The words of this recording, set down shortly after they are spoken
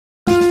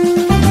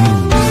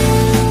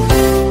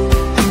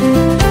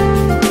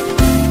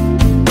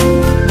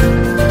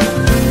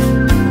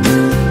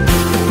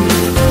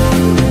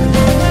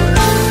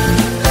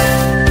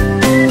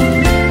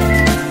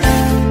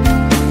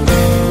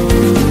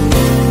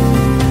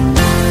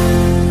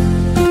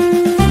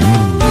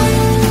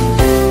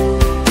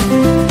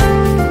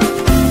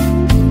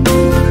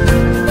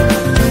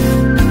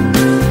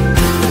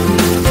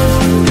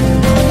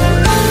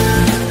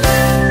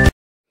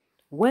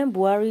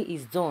Buhari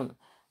is done.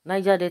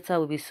 Niger Delta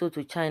will be sold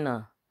to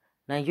China.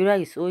 Nigeria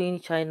is owing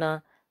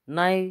China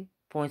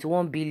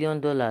 $9.1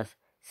 billion,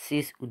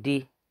 says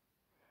Ude.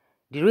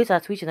 The rate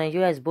at which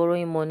Nigeria is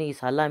borrowing money is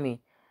alarming.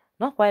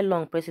 Not quite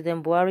long,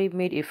 President Buhari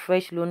made a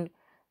fresh loan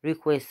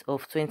request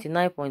of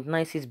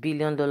 $29.96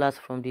 billion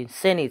from the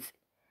Senate.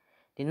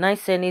 The 9th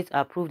Senate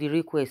approved the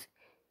request.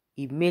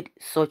 He made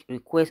such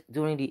request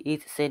during the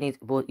 8th Senate,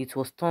 but it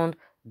was turned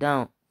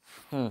down.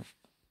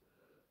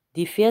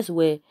 The fears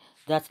were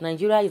that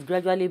Nigeria is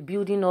gradually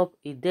building up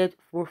a debt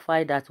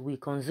profile that will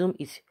consume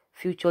its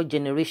future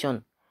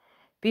generation.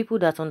 People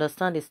that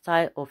understand the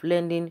style of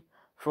lending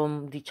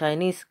from the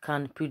Chinese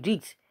can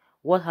predict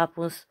what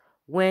happens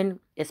when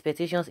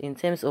expectations in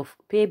terms of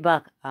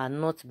payback are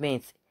not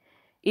met.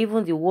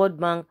 Even the World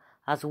Bank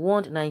has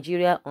warned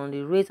Nigeria on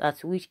the rate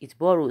at which it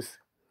borrows.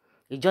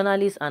 A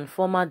journalist and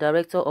former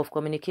director of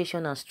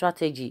communication and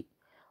strategy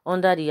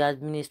under the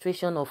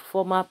administration of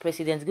former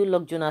President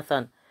Goodluck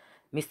Jonathan,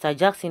 Mr.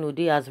 Jackson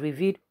Ude, has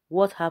revealed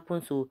what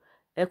happened to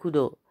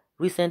Ecuador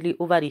recently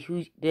over the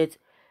huge debt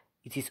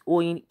it is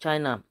owing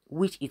China,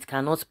 which it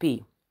cannot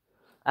pay.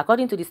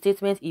 According to the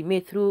statement he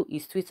made through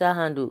his Twitter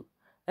handle,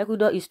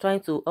 Ecuador is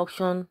trying to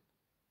auction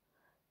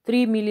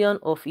 3 million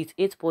of its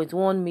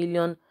 8.1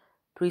 million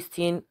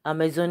pristine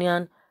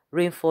Amazonian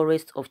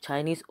rainforest of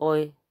Chinese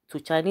oil to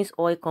Chinese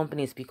oil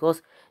companies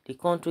because the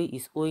country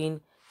is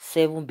owing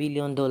 $7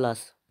 billion.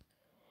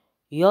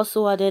 He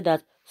also added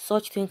that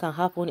such thing can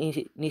happen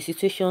in the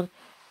situation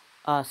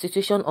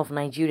of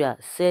Nigeria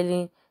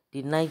selling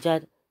the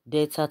Niger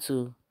Delta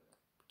to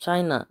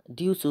China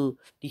due to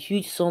the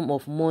huge sum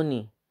of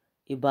money,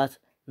 about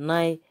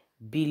 $9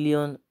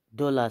 billion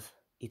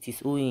it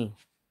is owing.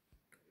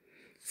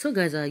 So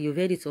guys, you've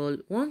heard it all.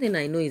 One thing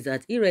I know is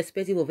that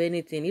irrespective of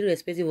anything,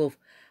 irrespective of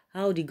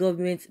how the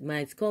government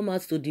might come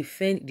out to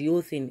defend the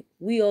whole thing,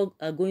 we all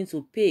are going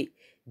to pay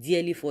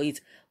dearly for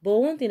it. But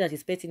one thing that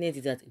is pertinent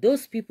is that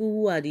those people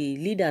who are the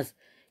leaders,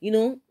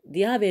 they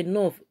have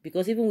enough,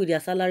 because even with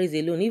their salaries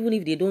alone, even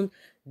if they don't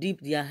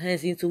dip their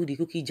hands into the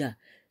cookie jar,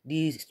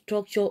 the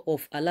structure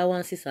of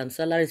allowances and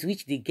salaries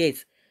which they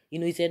get,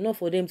 it's enough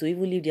for them to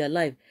even live their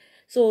life.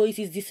 So it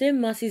is the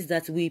same masses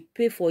that we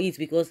pay for it,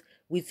 because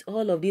with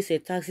all of these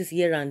taxes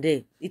here and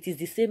there, it is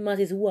the same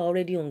masses who are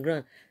already on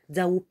ground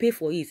that will pay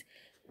for it.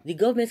 The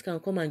government can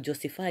come and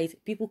justify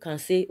it. People can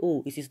say,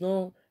 oh, it is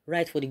not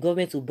right for the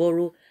government to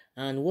borrow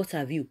and what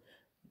have you.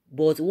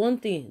 But one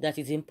thing that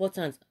is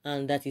important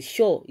and that is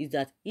sure is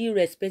that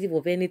irrespective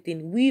of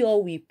anything, we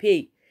all will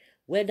pay,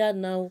 whether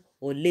now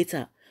or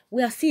later.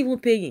 We are still even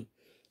paying.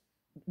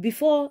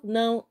 Before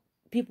now,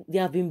 they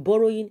have been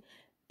borrowing.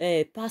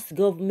 Past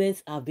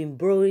governments have been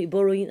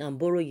borrowing and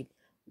borrowing.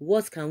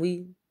 What can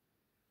we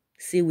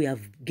say we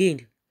have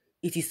gained?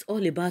 It is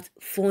all about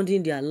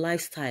funding their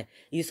lifestyle.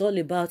 It's all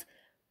about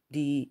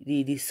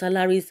the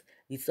salaries.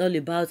 It's all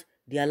about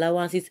the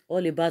allowances.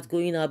 All about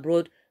going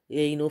abroad,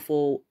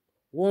 for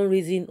one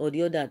reason or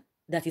the other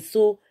that is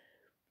so,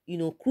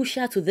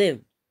 crucial to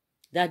them,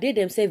 that they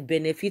themselves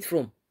benefit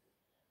from.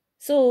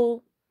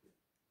 So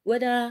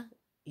whether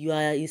you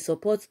are in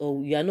support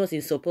or you are not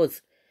in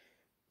support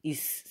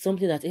is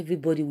something that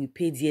everybody will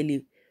pay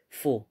dearly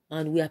for,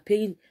 and we are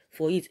paying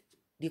for it.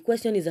 The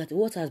question is that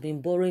what has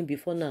been borrowing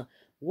before now?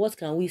 What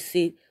can we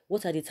say?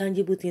 What are the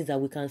tangible things that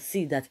we can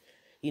see that,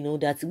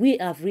 that we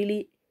have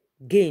really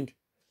gained?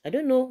 I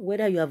don't know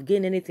whether you have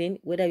gained anything,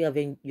 whether you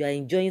are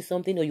enjoying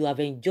something or you have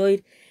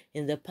enjoyed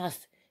in the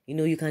past.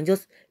 You can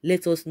just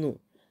let us know.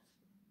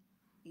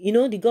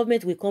 The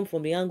government will come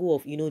from the angle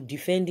of,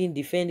 defending.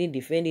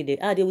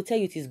 They will tell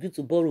you it is good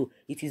to borrow.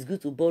 It is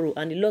good to borrow.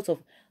 And a lot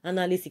of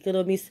analysts,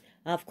 economists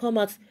have come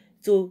out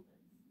to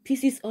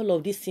pieces all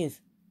of these things.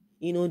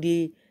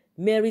 The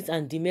merits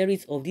and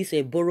demerits of this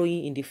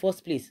borrowing in the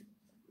first place.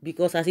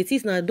 Because as it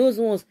is now, those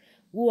ones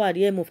who are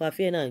the aim of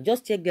affair now,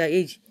 just check their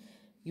age.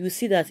 You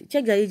see that,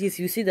 check their ages,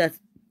 you see that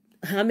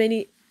how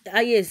many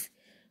years,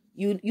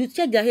 you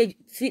check their age,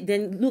 see,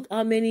 then look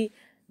how many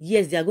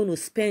years they are going to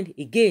spend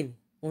again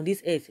on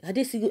this earth.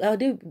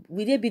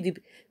 Will they be the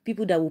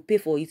people that will pay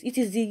for it? It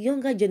is the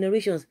younger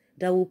generations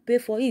that will pay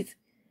for it.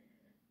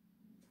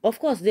 Of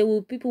course,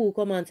 people will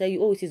come and tell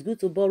you, oh, it is good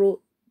to borrow,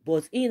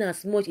 but in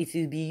as much it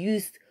will be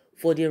used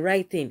for the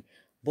right thing.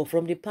 But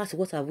from the past,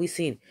 what have we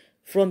seen?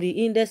 From the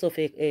index of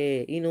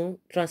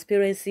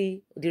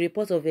transparency, the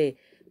report of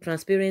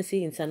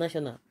Transparency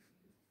International,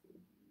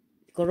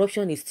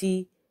 corruption is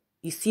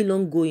still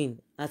ongoing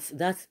at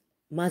that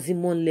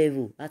maximum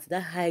level, at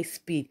that high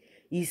speed.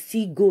 Is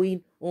still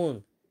going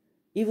on,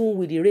 even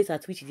with the rate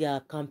at which they are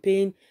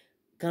campaigning.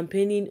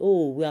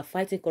 Oh, we are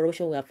fighting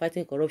corruption.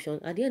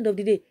 At the end of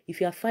the day,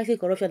 if you are fighting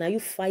corruption, are you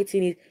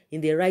fighting it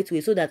in the right way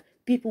so that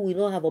people will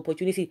not have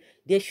opportunity?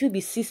 There should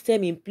be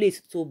system in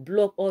place to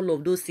block all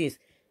of those things.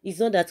 It's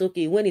not that,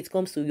 okay, when it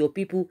comes to your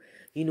people,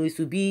 it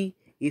will be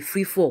a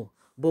free fall.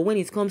 But when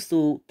it comes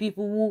to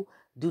people who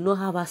do not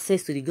have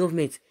access to the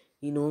government,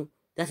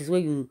 that is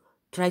when you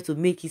try to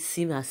make it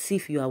seem as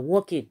if you are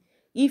working.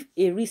 If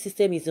a real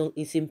system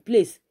is in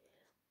place,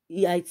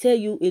 I tell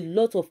you, a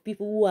lot of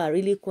people who are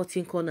really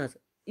cutting corners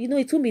You know,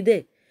 it won't be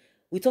there.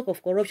 We talk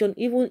of corruption,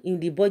 even in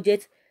the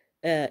budget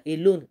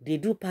alone, they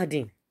do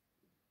padding.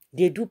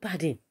 They do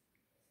padding.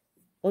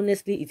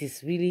 Honestly, it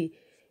is really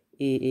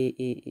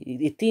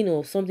a thing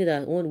or something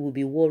that one will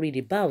be worried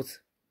about.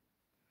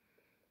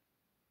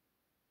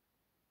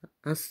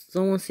 And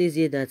someone says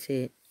here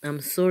that I'm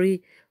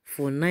sorry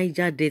for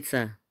Niger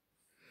data.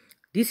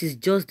 This is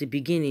just the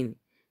beginning.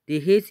 They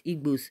hate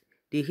Igbos,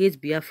 they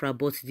hate Biafra,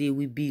 but they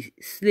will be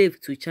slave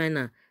to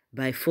China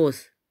by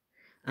force.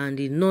 And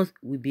the North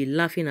will be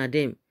laughing at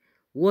them.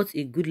 What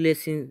a good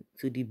lesson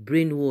to the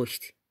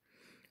brainwashed.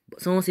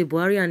 Someone say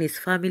Buhari and his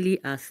family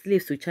are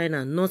slaves to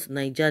China, not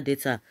Niger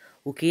data.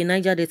 Okay,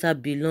 Niger data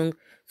belong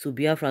to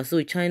Biafra,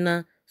 so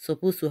China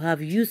supposed to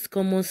have used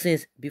common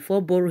sense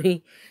before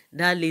borrowing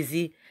that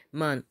lazy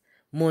man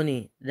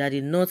money that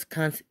the North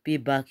can't pay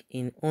back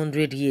in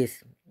 100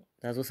 years.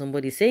 That's what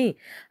somebody's saying.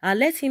 And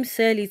let him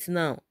sell it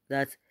now.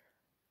 That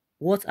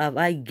what have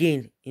I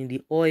gained in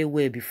the oil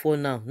well before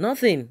now?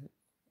 Nothing.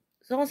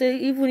 Someone say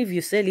even if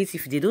you sell it,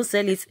 if they don't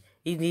sell it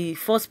in the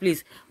first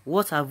place,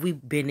 what have we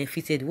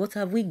benefited? What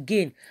have we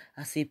gained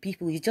as a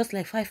people? It's just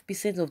like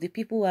 5% of the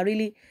people who are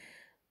really,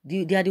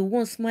 they are the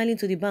ones smiling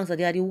to the banks, that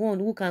they are the one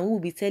who will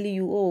be telling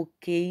you, oh,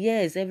 okay,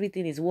 yes,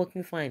 everything is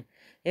working fine,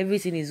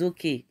 everything is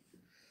okay.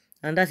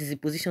 And that is the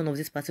position of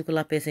this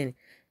particular person.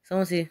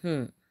 Someone say,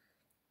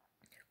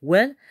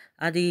 well,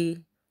 at the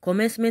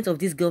commencement of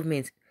this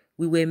government,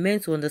 we were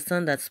meant to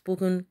understand that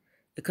spoken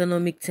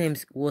economic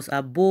terms was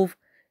above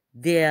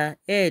their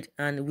head,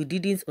 and we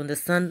didn't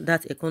understand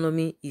that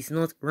economy is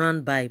not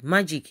run by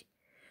magic.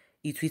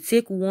 It will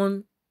take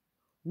one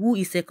who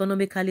is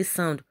economically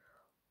sound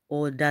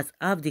or that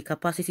have the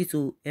capacity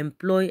to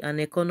employ an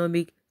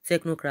economic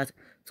technocrat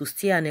to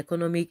steer an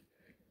economic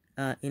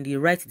in the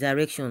right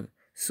direction.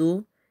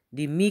 So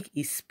the milk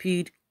is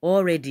spilled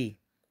already.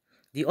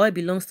 The oil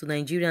belongs to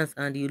Nigerians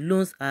and the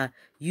loans are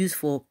used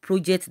for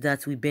projects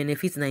that will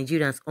benefit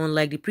Nigerians,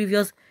 unlike the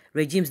previous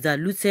regimes that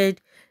looted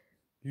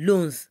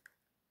loans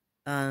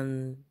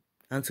and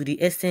to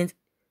the extent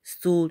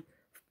stole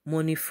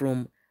money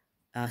from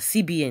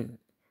CBN.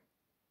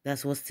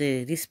 That's what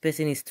this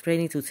person is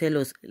trying to tell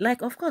us.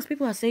 Like, of course,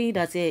 people are saying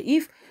that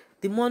if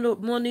the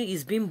money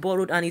is being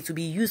borrowed and it will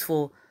be used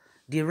for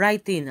the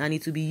right thing and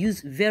it will be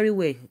used very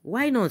well,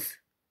 why not?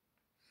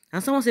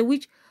 And someone said,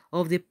 which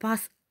of the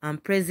past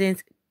and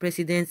present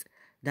presidents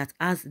that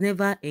has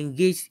never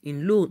engaged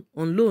in on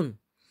loan?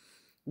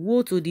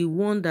 Woe to the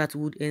one that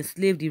would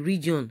enslave the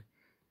region.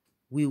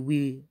 We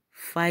will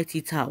fight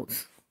it out.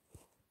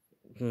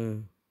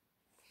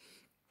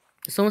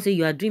 Someone say,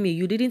 you are dreaming.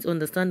 You didn't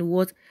understand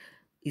what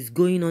is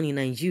going on in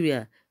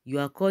Nigeria. You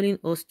are calling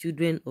us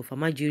children of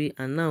Amajiri,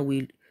 and now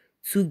we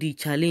took the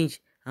challenge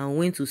and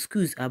went to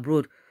schools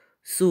abroad.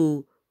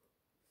 So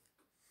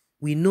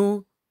we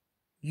know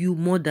you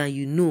more than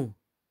you know.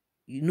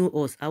 You know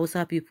us.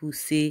 Hausa people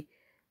say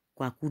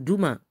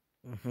Kwakuduma.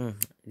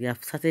 They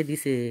have started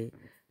this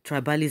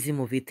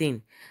tribalism of a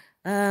thing.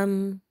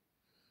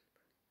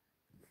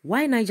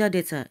 Why Niger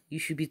Delta? You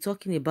should be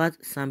talking about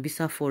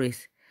Sambisa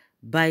Forest.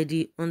 By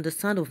the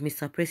understand of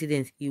Mr.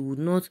 President, he would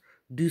not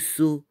do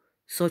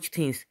such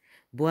things.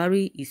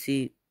 Buhari is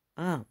a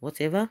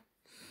whatever.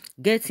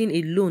 Getting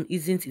a loan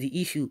isn't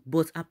the issue,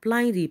 but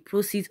applying the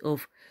proceeds to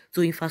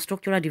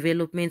infrastructural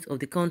development of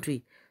the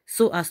country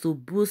so as to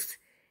boost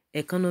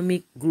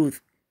economic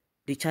growth.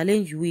 The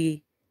challenge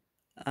we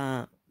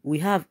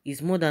have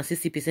is more than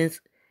 60%.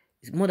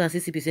 More than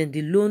 60%.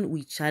 The loan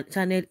we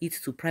channel it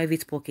to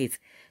private pockets.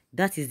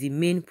 That is the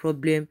main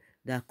problem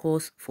that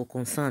cause for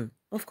concern.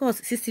 Of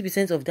course,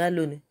 60% of that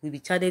loan will be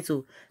channeled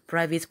to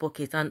private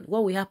pockets. And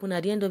what will happen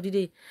at the end of the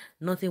day?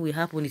 Nothing will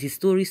happen. It is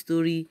story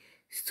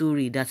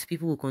that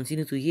people will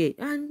continue to hear.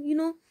 And, you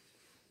know,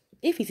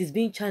 if it is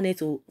being channeled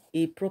to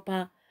a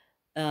proper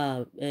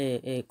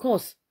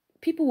course,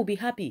 people will be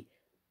happy.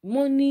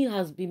 Money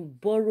has been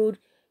borrowed.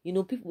 You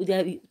know,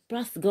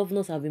 past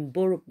governments have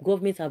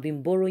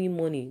been borrowing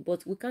money,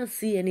 but we can't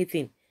see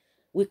anything.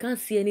 We can't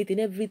see anything.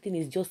 Everything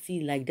is just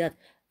like that.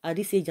 At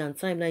this age and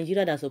time,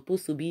 Nigeria that's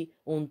supposed to be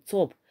on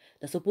top,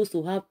 that's supposed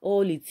to have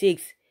all it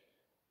takes.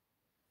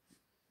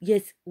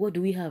 Yes, what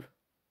do we have?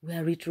 We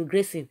are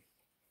retrogressing.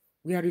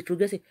 We are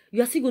retrogressing.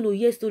 You are still going to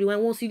hear story.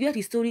 Once you hear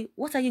the story,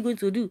 what are you going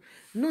to do?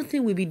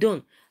 Nothing will be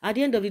done. At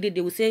the end of the day,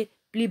 they will say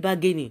plea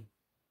bargaining.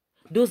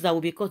 Those that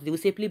will be caught, they will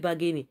say plea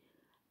bargaining.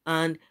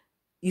 And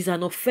it's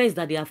an offense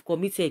that they have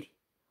committed.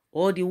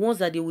 Or the ones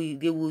that they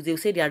will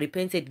say they are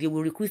repented, they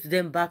will recruit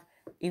them back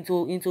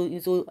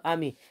into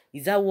army.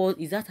 Is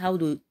that how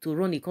to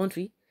run a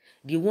country?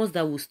 The ones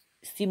that will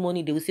steal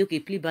money, they will say, okay,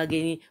 plea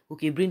bargaining,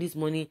 okay, bring this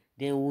money,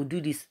 then we'll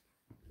do this.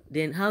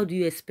 Then how do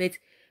you expect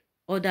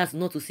others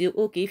not to say,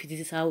 okay, if this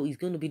is how it's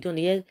going to be done,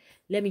 yeah,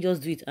 let me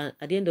just do it. And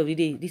at the end of the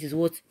day, this is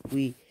what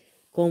we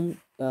come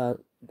that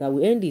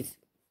will end it.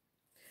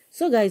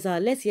 So guys,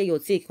 let's hear your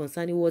take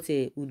concerning what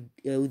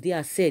Ude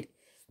has said,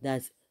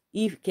 that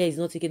if care is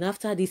not taken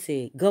after this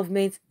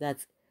government,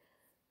 that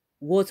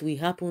what will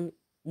happen,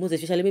 most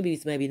especially maybe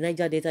it might be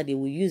Niger Delta, they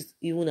will use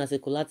even as a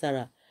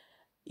collateral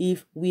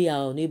if we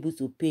are unable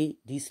to pay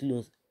these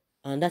loans.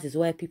 And that is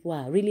why people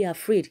are really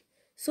afraid.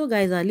 So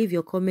guys, I'll leave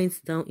your comments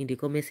down in the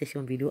comment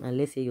section below and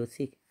let's hear your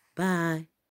take. Bye.